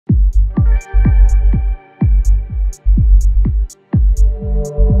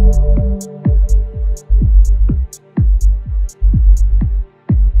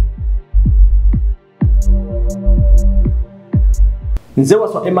nze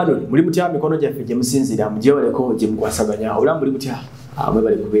waswa Emmanuel muri mutya mikono gyaffe gye musinzira mujewaleko gye mukwasaganya ola muri mutya amwe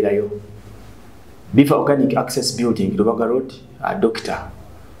bali kubeerayo Bifa Organic Access Building Lubaga Road Dr.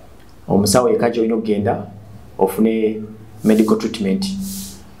 Omusawo ekajo ino genda ofune medical treatment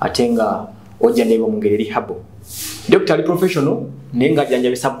atenga ojja nebo mungere rehab Dr. ali professional nenga janja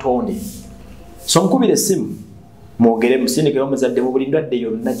bisabtonde so nkubire simu mwogere musindikira omuzadde mu buli ndwadde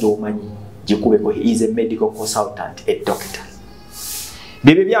yonna gy'omanyi gikubeko. He is a medical consultant, a doctor.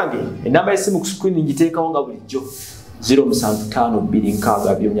 Bebe byange enamba y'essimu ku screen ngiteekawo nga bulijjo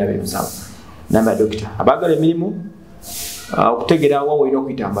 07526 namba ya doctor. Abaagala emirimu okutegera awo olina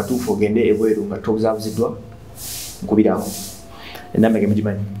okuyita amatuufu ogende ebweru nga tobuzaabuziddwa nkubirawo enamba ge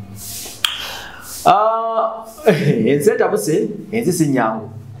mugimanyi. Ensi etabuse ensi si nnyangu.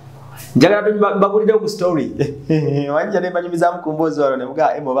 Njagala mbabulire ku story wanja ne banyumizaamu ku mboozi wano ne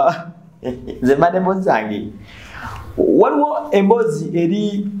muga emoba nze mbadde emboozi zange. Waliwo emboozi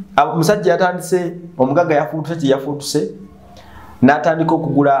eri omusajja yatandise omugagga yafuutuse n'atandika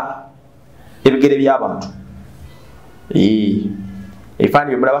okugula ebigere by'abantu.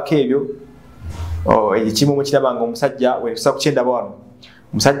 Ebifaananyi bye mulabako ebyo ekimu mukirabanga omusajja wetusa ku kyendaba wano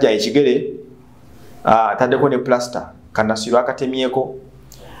omusajja ekigere ataddeko ne plaster kanasiro akatemyeko.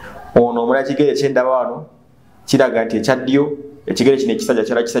 Ono omulala kigere kyendaba wano kiraga nti ekyaddyo ekigere kino ekisajja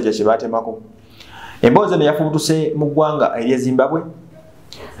kyala kisajja kye baatemako. Emboozi eno yafuutuse mu ggwanga erya Zimbabwe.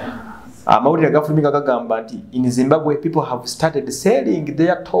 Amawulire agafulumika gagamba nti in Zimbabwe people have started selling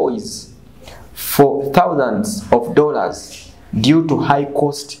their toys for thousands of dollars due to high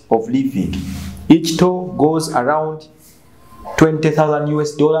cost of living. Each toy goes around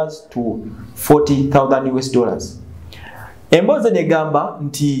 $20,000 to $40,000. Emboozi negamba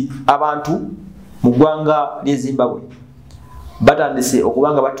nti abantu mu ggwanga lye Zimbabwe batandise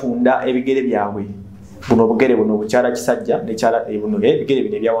okubanga batunda ebigere byabwe. Buno obugere buno bukyala kisajja nekyala buno ebigere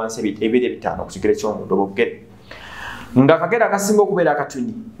bino ebya wansi ebire bitano ku kigere ky'omuntu obugere. Nga akagere akasinga okubeera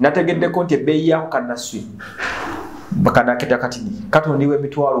akatuni nategeddeko nti ebbeeyi yako kannaswi bakanaketa katini katondiwe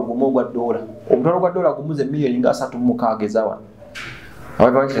emitwalo gumu ogwa dola. Omutwalo gwa dola gumuze miliyoni nga 3.6 ezawa.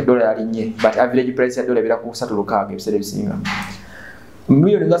 However, dola yali nnye but average price ya dola ebira ku 3.6 ebiseera ebisinga.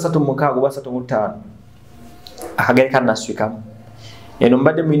 Miliyoni nga 3.6 oba 3.5 akagere kannaswi kamu. Eno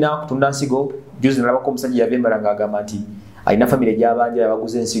mbadde mulina kutunda nsigo juzi nalabako omusajja yavembala ng'agamba nti alina famire gy'abanja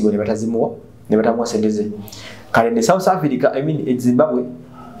yabaguza ensigo ne batazimuwa ne batamuwa sente ze. Kale ne South Africa Zimbabwe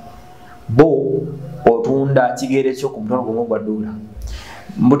bo otunda kigere kyo ku mutwalo gumu gwa dola.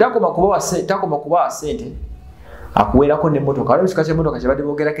 Mutakoma kuba sente akuweerako n'emmotoka. Waliwo ekika ky'emmotoka kye badde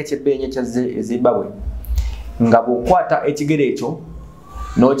boogerako ekyebbeeyi ekya Zimbabwe nga bw'okwata ekigere ekyo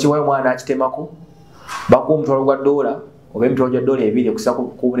n'okiwa omwana akitemako bakuwa omutwalo gwa dola oba emitwalo gya dola 2 okusa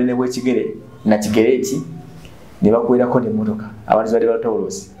ku bunene bw'ekigere na kigere eki ne bakuweerako n'emmotoka. Abantu badde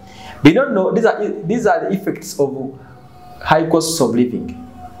batawolosi. Bino these are the effects of high costs of living.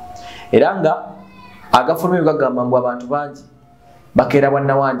 Era nga agafulumye gagamba mbu abantu bangi bakeera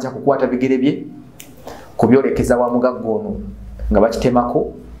bwannawanja kukwata bigere bye kubyolekeza wa mugagga ono nga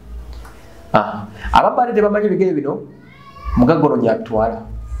bakitemako. Ababbadde tebamanyi ebigere bino mugagga ono gy'abitwala.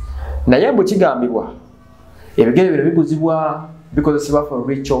 Naye mbu kigambibwa ebigere bino bikozesebwa for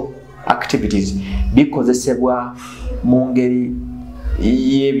ritual activities, bikozesebwa mu ngeri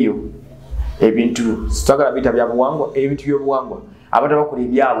y'ebyo ebintu sitagala bita bya buwangwa, ebintu by'obuwangwa abantu bakola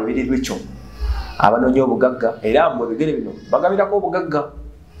ebyabwe biri ritual abanoonya obugagga. Era mbu ebigere bino bagabirako obugagga.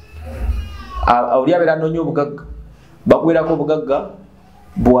 Oli abeera anoonya obugagga bakuweerako obugagga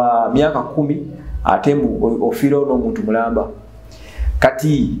bwa myaka 10 ate mbu ofiira n'omuntu mulamba.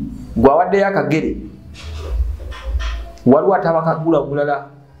 Kati gwawaddeyo akagere waliwo atabakagula omulala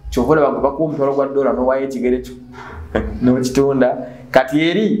kyova olaba nga bakuwa omutwalo gwa dola n'owaayo ekigere kyo n'okitunda. Kati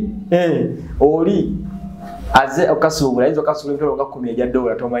eri oli aze okasuubula ayinza okasuubula emitwalo nga 10 egya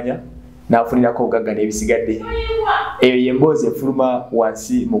dola tomanya n'afunirako obugagga n'ebisigadde. Eyo y'emboozi efuluma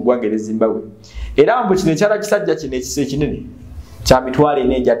wansi mu ggwanga erya Zimbabwe. Era mbu kino ekyala kisajja kino ekisa ekinene kya mitwalo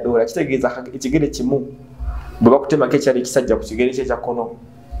 4 egya dola kitegeeza ekigere kimu bwe bakutemako ekyala ekisajja ku kigere kye ekya kkono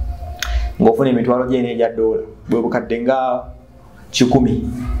ng'ofuna emitwalo gye 4 egya dola bwe bukadde nga 10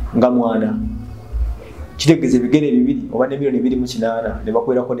 nga mwana kitegeeza ebigere 2 oba ne miliyoni 2.8 ne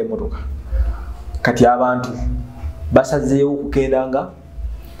bakuweerako n'emmotoka. Kati abantu basazeewo okukendanga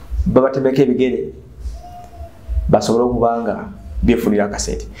babatemeko ebigere basobole okubanga byefunira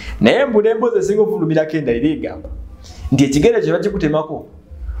akasente. Naye mbu n'emboozi esinga okufulumirako endalira egamba nti ekigere kye bakikutemako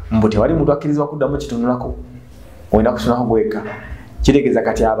mbu tewali muntu akkirizibwa kuddamu kitunulako olina kutunulako gweka. Kitegeeza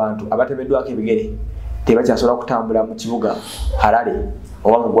kati abantu abatemeddwako ebigere tebakyasobola kutambula mu kibuga Harare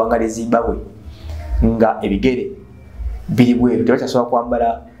oba mu ggwanga lye Zimbabwe nga ebigere biri bweru tebakyasobola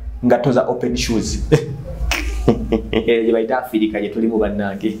kwambala ngatto za open shoes gye bayita Afirika gye tulimu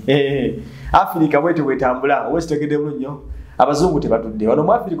bannange Afirika bwete bwetambula wekitegedde bulunyo abazungu tebatudde wano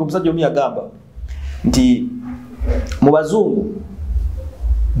mu Afirika omusajja omu yagamba nti mu bazungu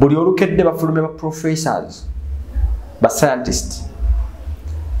buli olukedde bafulume ba professors ba scientists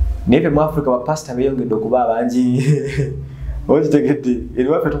neve mu Africa ba pastor beyongedde okuba abangi wekitegedde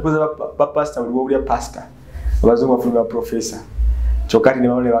eriwafe tukuze ba pastor buli wa pastor abazungu bafulume ba professor chokati ne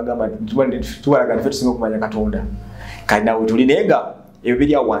bamwe bagamba tuwalaga nfe tusinga okumanya Katonda kali nawe tulinenga ebyo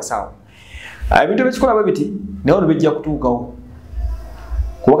biri awo wansawo ebintu ebikikola bwe biti naye ono bijja kutuukawo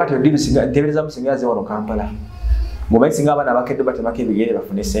kuba kati odiru singa ntebereza musinga yaze wano Kampala ng'omanyi singa abaana abakedde batemako ebigere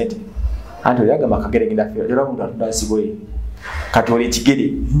bafune ssente anti oli agamba akagere genda fera era omuntu atunda nsigoye kati oli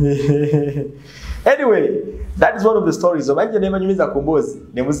ekigere anyway that is one of the stories omanyi nemanyumiza ku mboozi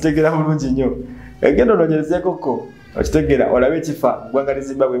ne muzitegera bulungi nnyo egenda ononyerezeekoko okitegera olabe ekifa ggwanga lya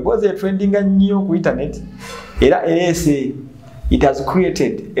Zimbabwe emboozi etrendinga nnyo ku internet era ereese it has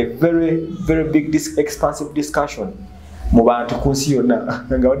created a very big expansive discussion mu bantu ku nsi yonna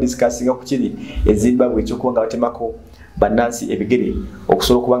nga badiscussinga ku kiri e Zimbabwe ekyokuba nga batemako bannansi ebigere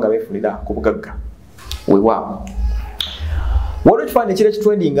okusobola okuba nga beefunira ku bugagga weewaawo waliwo ekifaananyi ekiro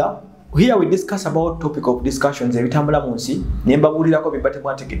ekitrendinga here we discuss about topic of discussions ebitambula mu nsi ne mbabuulirako bye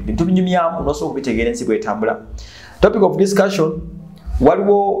batemwategedde bintu binyumyamu n'osobola okubitegeera ensi bw'etambula topic of discussion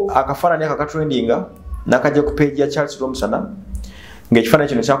waliwo akafaananyi akakatrendinga n'akajja ku page ya Charles Romsana ng'ekifaananyi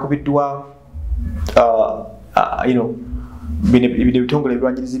kino kyakubiddwa bino ebitongole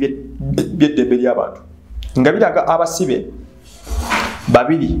ebirwanyirizi by'eddembe ly'abantu nga biraga abasibe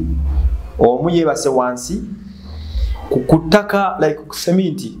babiri omu yeebase wansi ku ttaka like ku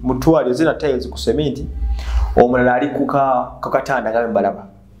seminti mu ttwali zina tiles ku seminti omulala ali ku kakatanda nga mbalaba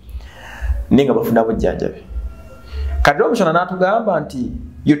nenga bafuna bujjanjabe kati omushana n'atugamba nti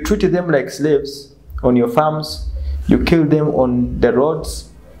you treat them like slaves on your farms, you kill them on the roads,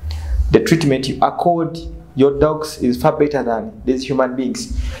 the treatment you accord your dogs is far better than these human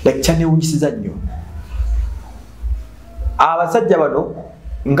beings. Like kyanewunyisiza nnyo abasajja bano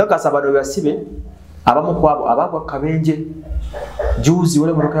nkakasa bano basibe abamu kwabo abagwa kabenje juzi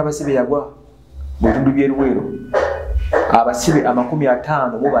wale muroka abasibe yagwa mu bitundu by'eruwero abasibe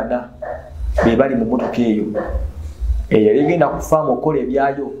 54 be bali mu motoka eyo eyagenda kufaama okola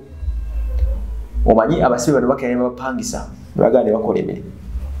ebyayo omanyi abasibe bano bakayamba bapangisa bagande bakola emirimu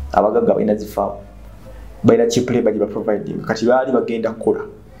abagagga balina zifaamu balina cheap labor gye baproviding kati baali bagenda kukola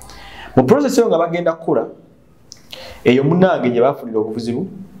mu process eyo nga bagenda kukola eyo munnange gye bafunira obuvuzibu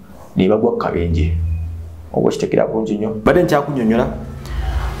ne bagwa kabenje obwo kitekera bulungi nnyo badde nkyakunnyonnyola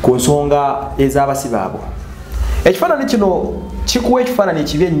ku nsonga ez'abasibe abo ekifaananyi kino kikuwa ekifaananyi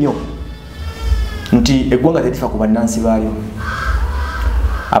ekibi ennyo nti eggwanga terifa ku bannansi baayo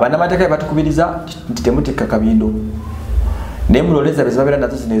abannamateeka batukubiriza nti temutekka kabindo naye muloleza bezibabeera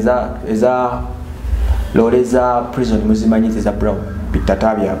nazo zino eza loleza prison muzimanyizi eza brown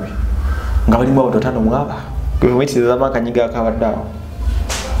bitata byabwe nga balimu abantu 5 mwaba gwemwetiriza makanyiga akabaddeawo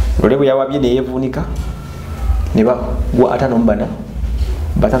lole bwe yawabye ne yeevuunika ne bagwa 5 mbana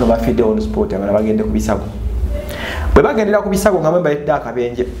 5 bafidde on sport abana bagende ku bisago bwe bagendera ku bisago nga mwe bayedde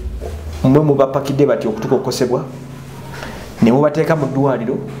akabenje mwe mubapakidde bati okutuka okukosebwa ne mubateeka mu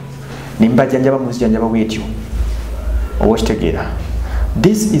ddwaliro ne mbajjanjaba mu nzijanjaba bwetyo obwekitegeera.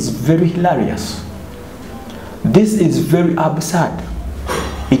 This is very hilarious. This is very absurd.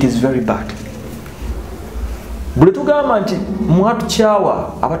 It is very bad. Buli tugamba nti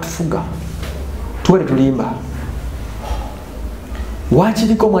mwatukyawa abatufuga tuwere tulimba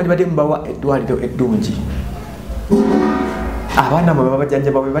wakiriko mwali badde mubawa eddwaliro eddungi abaana mwe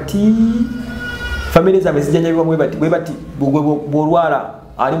babajjanjaba bwe bati family zaabwe zijjanjabibwa bwe bati bwolwala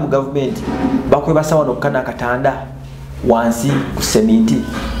ali mu gavumenti bakwebasa wano okukana akatanda wansi ku seminti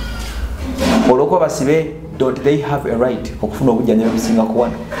olwokuba basibe don't they have a right okufuna obujjanjabi businga ku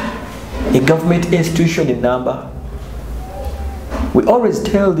wano a government institution in number. We always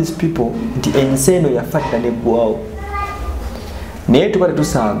tell these people nti enseno yafatta neggwawo naye tubale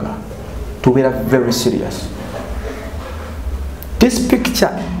tusanga tubeera very serious. This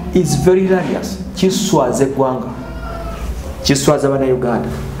picture is very hilarious. Kiswaza eggwanga, kiswaza bannayuganda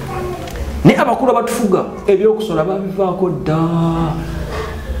naye abakulu abatufuga ebyokusona babivaako dda.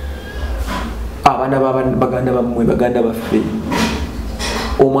 Abaana baganda bammwe baganda baffe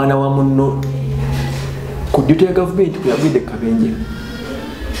omwana wa munno ku duty ya gavumenti kuyagwidde kabenje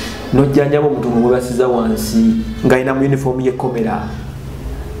nojjanjaba omutundu gwe basiza wansi ng'alina mu uniform y'ekkomera.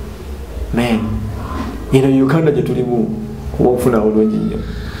 Man, eno Uganda gye tulimu kuba nfuna olungi nnyo.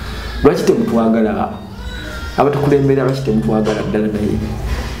 Lwaki temutwagala abatukulembera bakitemu twagala ddala naye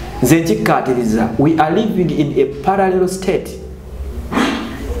nze nkikkaatiriza we are living in a parallel state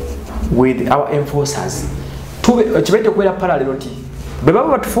with our enforcers kibaite okubeera parallel nti bwe baba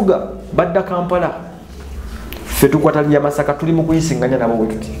batufuga badda Kampala ffe tukwatalinya Masaka tuli mu kuyisinganya nabo bwe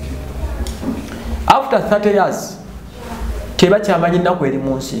tuti after 30 years tebakyamanyi ennaku eri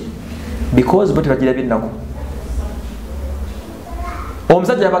mu nsi because bo tebagirabye ennaku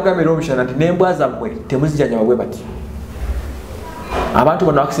omusajja yabagambira omushana nti n'embwa zammwe temuzijanyama bwe bati abantu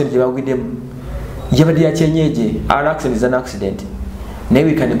bonna accident gye bagwiddemu yabadde ya kyenyeje an accident is an accident naye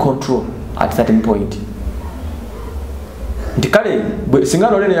we can control at certain point nti kale singa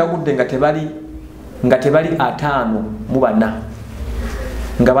lolene yagudde nga tebali 5 mu 4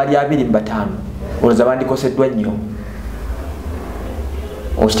 nga bali 2 mu 5 olowooza bandikoseddwa nnyo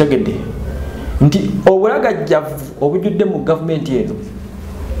okitegedde nti obulagajjavu obujjudde mu gavumenti eno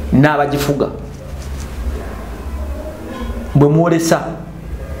n'abagifuga bwe mwolesa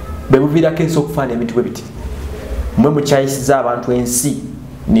bwe buviirako ensi okufaana ebintu bwe biti mwe mukyayisiza abantu ensi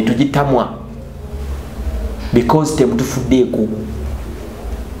ne tugitamwa because temutufuddeeko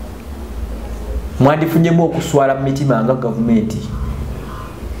mwandifunyemu okuswala mu mitima nga gavumenti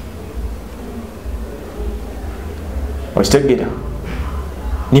okitegera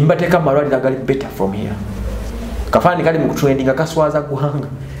nimbateeka mu malwaliro agali better from here kafaani kali mu kutrendinga kaswaza ggwanga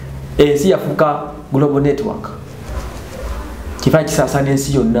ensi yafuuka global network kifaanyi kisaasaana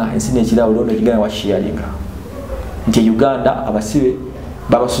ensi yonna ensi nekirawo lono egigana washiyalinga nti Uganda abasibe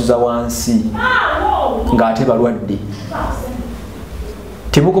babasuza wansi ng'ate balwadde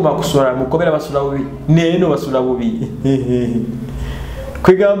temukoma kusula mukobera basula bubi neeno basula bubi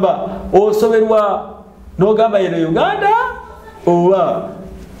kwegamba osoberwa n'ogamba yeno Uganda oba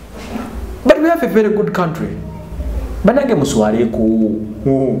but we have a very good country banange muswaleeko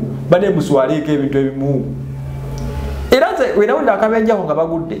bane muswaleeko ebintu ebimu era nze werawunda akabenjaho nga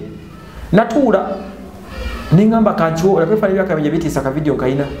bagudde natuula ningamba kanchiwo olakwefanira akabenja bitiisa ka video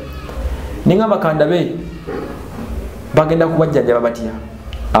kaina ningamba kandabe bagenda kubajjanja babatya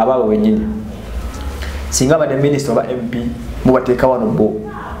ababo benyini singa bade minister oba MP mubateeka wano bo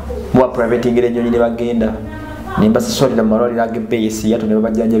muba privating enyonyi ne bagenda nimbasasolera malwaliro agebbeeyisi yato ne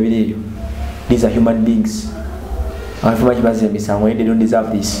babajjanja bireeyo these are human beings abafuma kibazi emisango they don't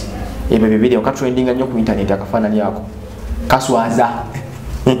deserve this ebyo bibiri okatrendinga nnyo ku internet akafaanani ako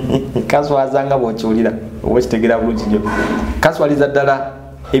kaswaza nga bw'okiwulira oba kitegera bulungi nnyo kaswaliza ddala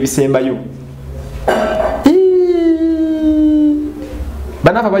ebisembayo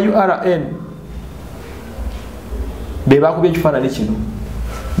banafa ba URN be bakubye ekifaanani kino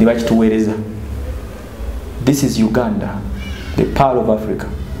ne bakituweereza this is Uganda the pearl of Africa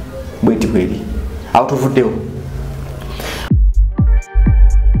bweti bweri awo tuvuddewo